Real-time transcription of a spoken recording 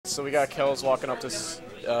so we got Kels walking up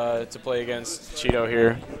to play against Cheato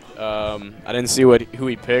here. I didn't see who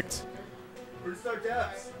he picked,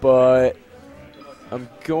 but I'm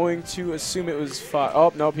going to assume it was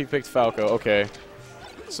oh, nope, he picked Falco. Okay.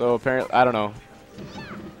 So apparently, I don't know.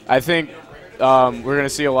 I think we're going to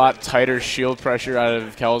see a lot tighter shield pressure out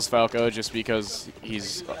of Kels Falco just because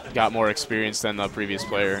he's got more experience than the previous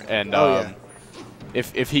player. And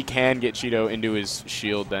if he can get Cheato into his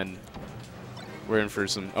shield, then we're in for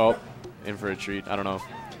in for a treat. I don't know.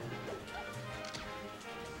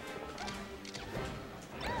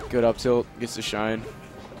 Good up tilt, gets to shine.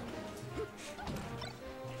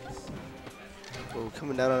 Oh,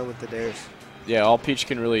 coming down on him with the dares. Yeah, all Peach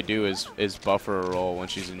can really do is buffer a roll when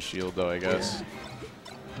she's in shield, though, I guess.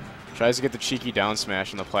 Yeah. Tries to get the cheeky down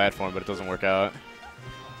smash on the platform, but it doesn't work out.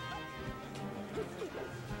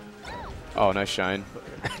 Oh, nice shine.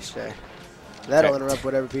 Nice shine. That'll interrupt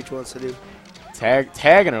whatever Peach wants to do.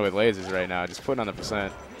 Tagging her with lasers right now, just putting on the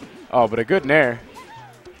percent. Oh, but a good nair.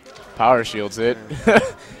 Power shields it. Yeah.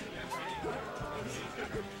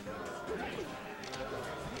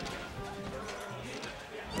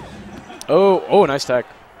 Oh, nice tech.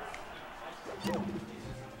 Yeah,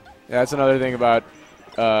 that's another thing about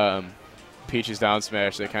Peach's down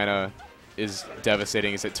smash that kind of is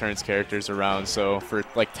devastating is it turns characters around. So for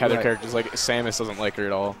like tether characters, like Samus doesn't like her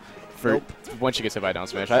at all. For once she gets hit by down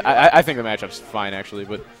smash, I think the matchup's fine actually,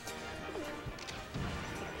 but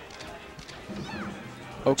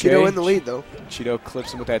okay. Cheato in the lead though. Cheato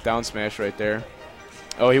clips him with that down smash right there.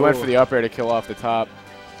 Oh, he went for the up air to kill off the top.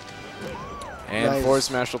 And nice. Forward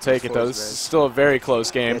smash will take it, though. This is still a very close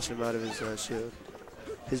game. Catch him out of his shield.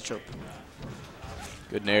 His jump.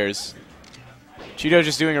 Good nairs. Cheato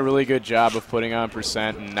just doing a really good job of putting on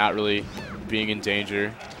percent and not really being in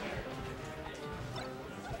danger.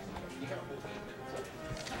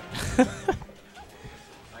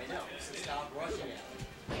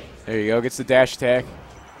 There you go. Gets the dash attack.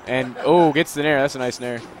 And, oh, gets the nair. That's a nice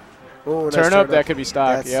nair. Oh, nice turn up. That could be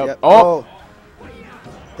stock. Yep. Oh!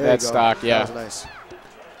 That's stock, yeah. That was nice.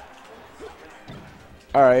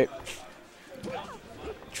 All right.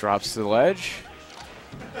 Drops to the ledge.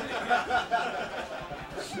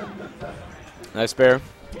 Nice bear.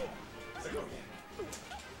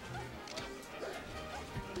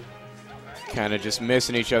 Kind of just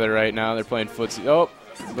missing each other right now. They're playing footsie. Oh,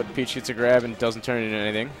 but Peach gets a grab and doesn't turn into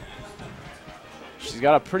anything. She's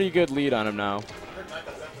got a pretty good lead on him now.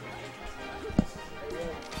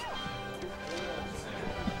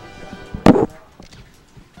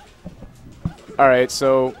 All right,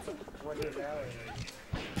 so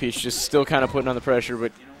Peach just still kind of putting on the pressure,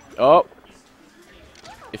 but oh,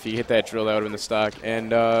 if he hit that drill, that would have been the stock.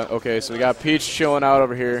 And okay, so we got Peach chilling out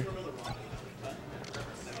over here.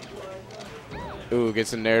 Ooh,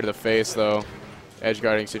 gets a nair to the face though. Edge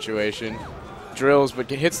guarding situation. Drills, but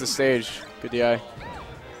hits the stage. Good DI.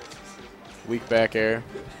 Weak back air.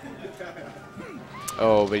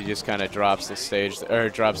 Oh, but he just kind of drops the stage, or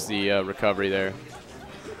drops the recovery there.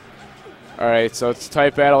 All right, so it's a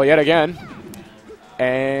tight battle yet again.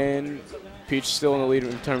 And Peach still in the lead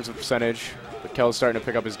in terms of percentage, but Kels starting to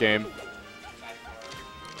pick up his game.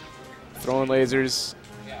 Throwing lasers.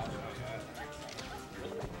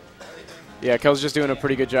 Yeah, Kels just doing a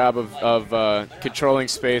pretty good job of controlling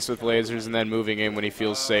space with lasers and then moving in when he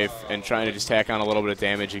feels safe and trying to just tack on a little bit of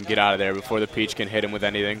damage and get out of there before the Peach can hit him with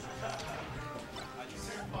anything.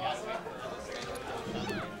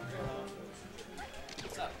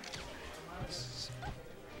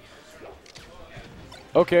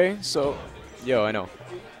 Okay, so, I know.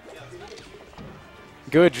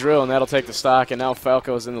 Good drill, and that'll take the stock, and now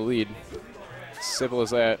Falco's in the lead. Simple as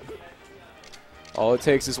that. All it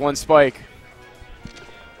takes is one spike.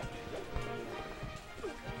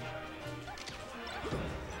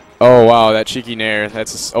 Oh, wow, that cheeky nair.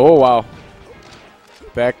 That's oh, wow.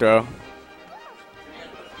 Back throw.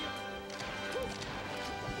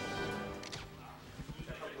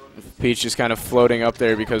 Peach just kind of floating up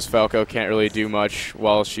there because Falco can't really do much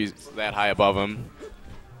while she's that high above him.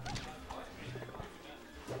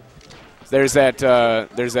 There's that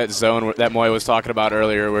zone that Moy was talking about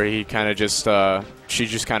earlier where he kind of just she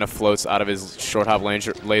just kind of floats out of his short hop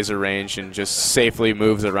laser range and just safely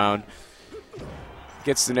moves around.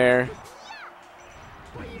 Gets the nair.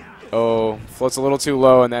 Oh, floats a little too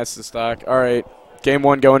low, and that's the stock. All right, game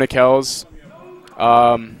one going to Kels.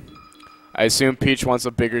 I assume Peach wants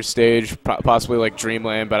a bigger stage, possibly like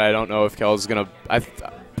Dreamland, but I don't know if Kels is gonna.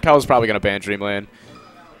 Kels is probably gonna ban Dreamland.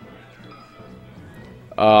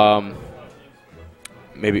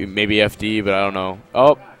 Maybe FD, but I don't know.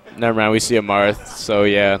 Oh, never mind. We see a Marth, so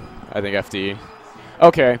yeah, I think FD.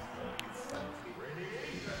 Okay.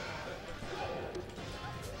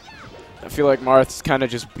 I feel like Marth kind of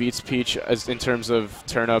just beats Peach in terms of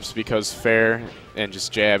turn-ups because fair and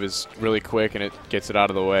just jab is really quick and it gets it out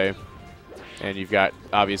of the way. And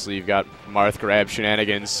obviously you've got Marth grab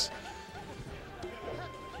shenanigans.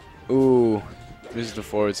 Ooh, this is the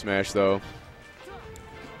forward smash though.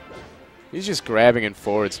 He's just grabbing and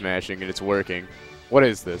forward smashing and it's working. What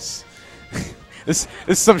is this? This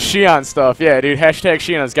is some Xion stuff. Yeah, dude, hashtag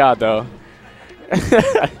Xion's God though.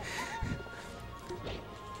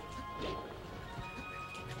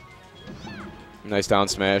 Nice down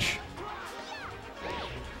smash.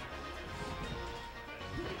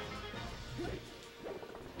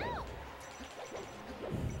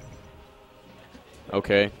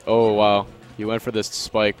 Okay. Oh, wow. He went for this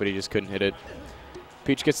spike, but he just couldn't hit it.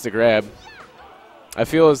 Peach gets the grab. I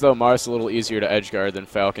feel as though Marth's a little easier to edge guard than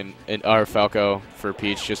Falco for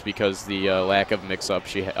Peach just because the lack of mix-up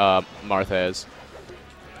Marth has.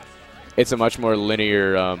 It's a much more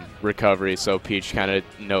linear recovery, so Peach kind of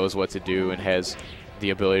knows what to do and has the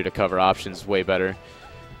ability to cover options way better.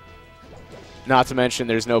 Not to mention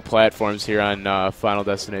there's no platforms here on Final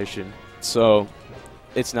Destination, so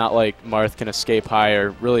it's not like Marth can escape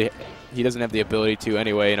higher. Really, he doesn't have the ability to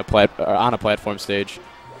anyway on a platform stage.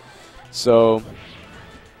 So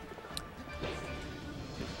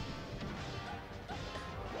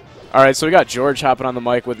all right, so we got George hopping on the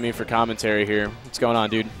mic with me for commentary here. What's going on,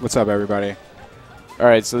 dude? What's up, everybody? All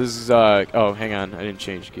right, so this is oh, hang on, I didn't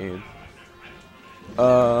change game.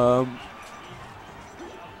 That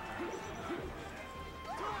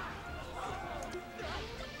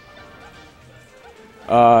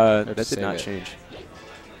did not change.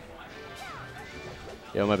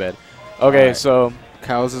 Yo, my bad. Okay, right. So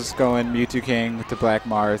Kels is going Mewtwo King with the Black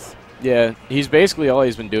Marth. Yeah, he's basically all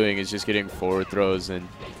he's been doing is just getting forward throws and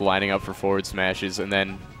lining up for forward smashes, and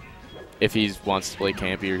then if he wants to play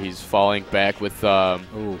campier, he's falling back with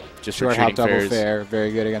just short hop double fairs. fair.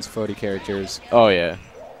 Very good against floaty characters. Oh yeah.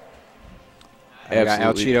 I got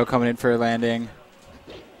El Cheato coming in for a landing.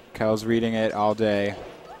 Kels reading it all day.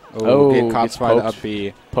 Oh, get caught by the up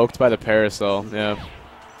B. Poked by the parasol. Yeah.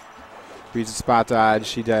 Reads a spot dodge.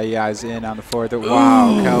 She is in on the forward.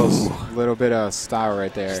 Wow, Kels, a little bit of style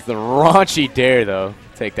right there. It's the raunchy dare, though.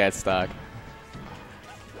 Take that stock.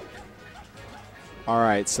 All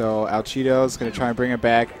right, so El Cheato's going to try and bring it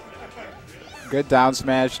back. Good down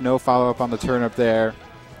smash. No follow-up on the turn up there.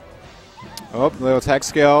 Oh, little tech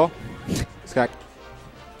skill. He's got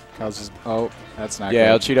Kels just, oh, that's not good.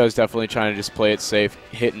 Yeah, El Cheato's definitely trying to just play it safe,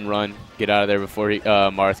 hit and run, get out of there before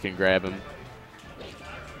Marth can grab him.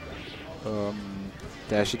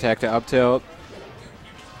 Dash attack to up tilt.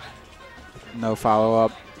 No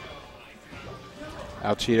follow-up.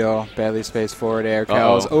 El Cheato, badly spaced forward air.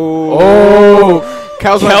 Kels. Oh!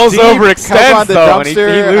 Kels overextends on the though,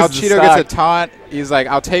 dumpster. El Cheato gets a taunt. He's like,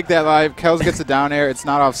 I'll take that live. Kels gets a down air. It's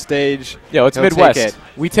not off stage. Yo, it's Midwest.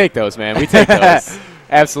 We take those, man. We take those.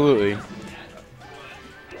 Absolutely.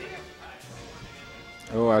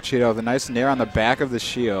 Oh, El Cheato, the nice nair on the back of the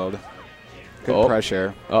shield. Good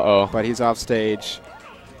pressure. Uh-oh. But he's off stage.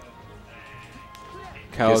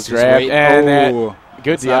 Kels grabbed, and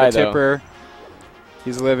good DI, though. Tipper.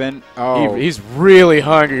 He's living. Oh. He's really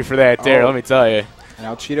hungry for that dare, let me tell you. And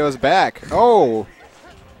El Cheato's back. Oh.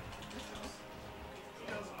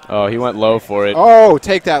 Oh, he went low for it. Oh,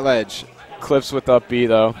 take that ledge. Clips with up B,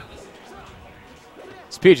 though.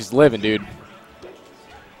 This Peach is living, dude.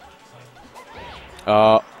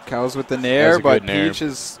 Kels with the nair, but Peach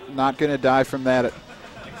is not going to die from that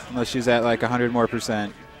unless she's at like 100 more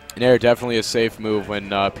 %. Nair definitely a safe move when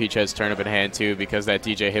Peach has turnip in hand, too, because that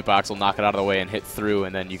DJ hitbox will knock it out of the way and hit through,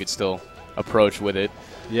 and then you could still approach with it.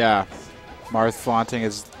 Yeah. Marth flaunting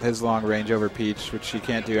his long range over Peach, which she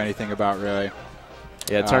can't do anything about, really.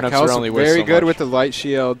 Yeah, turnips are only worth so much. Very good with the light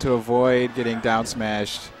shield to avoid getting down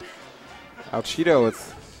smashed. El Cheato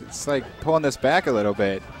it's like pulling this back a little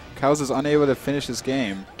bit. Kels is unable to finish this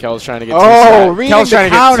game. Kels trying to get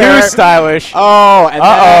too stylish. Oh,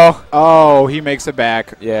 and he makes it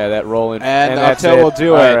back. Yeah, that rolling. And up tilt will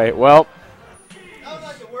do it. All right, well. That was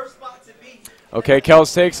like the worst spot to be. Okay,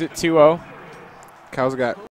 Kels takes it 2-0. Kels got